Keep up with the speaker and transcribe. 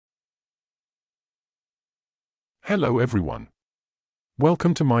Hello everyone.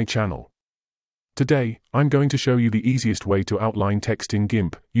 Welcome to my channel. Today, I'm going to show you the easiest way to outline text in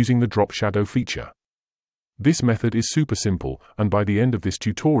GIMP using the drop shadow feature. This method is super simple, and by the end of this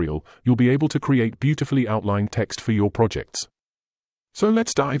tutorial, you'll be able to create beautifully outlined text for your projects. So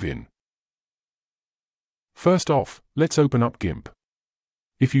let's dive in. First off, let's open up GIMP.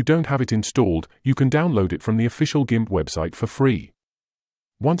 If you don't have it installed, you can download it from the official GIMP website for free.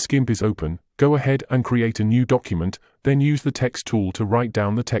 Once GIMP is open, go ahead and create a new document, then use the text tool to write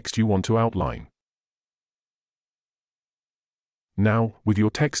down the text you want to outline. Now, with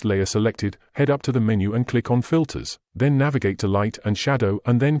your text layer selected, head up to the menu and click on Filters, then navigate to Light and Shadow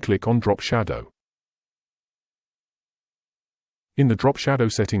and then click on Drop Shadow. In the Drop Shadow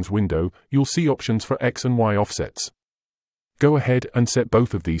settings window, you'll see options for X and Y offsets. Go ahead and set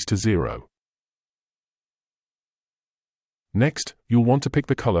both of these to 0. Next, you'll want to pick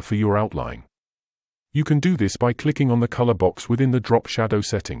the color for your outline. You can do this by clicking on the color box within the Drop Shadow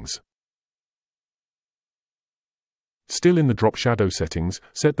settings. Still in the Drop Shadow settings,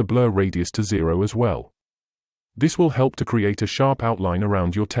 set the blur radius to 0 as well. This will help to create a sharp outline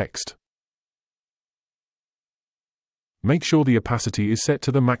around your text. Make sure the opacity is set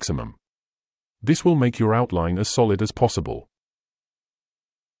to the maximum. This will make your outline as solid as possible.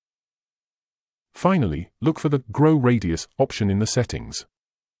 Finally, look for the Grow Radius option in the settings.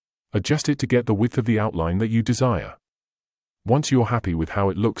 Adjust it to get the width of the outline that you desire. Once you're happy with how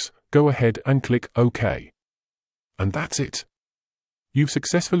it looks, go ahead and click OK. And that's it. You've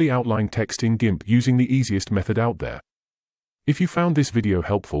successfully outlined text in GIMP using the easiest method out there. If you found this video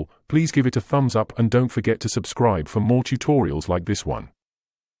helpful, please give it a thumbs up and don't forget to subscribe for more tutorials like this one.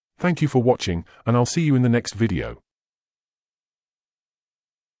 Thank you for watching, and I'll see you in the next video.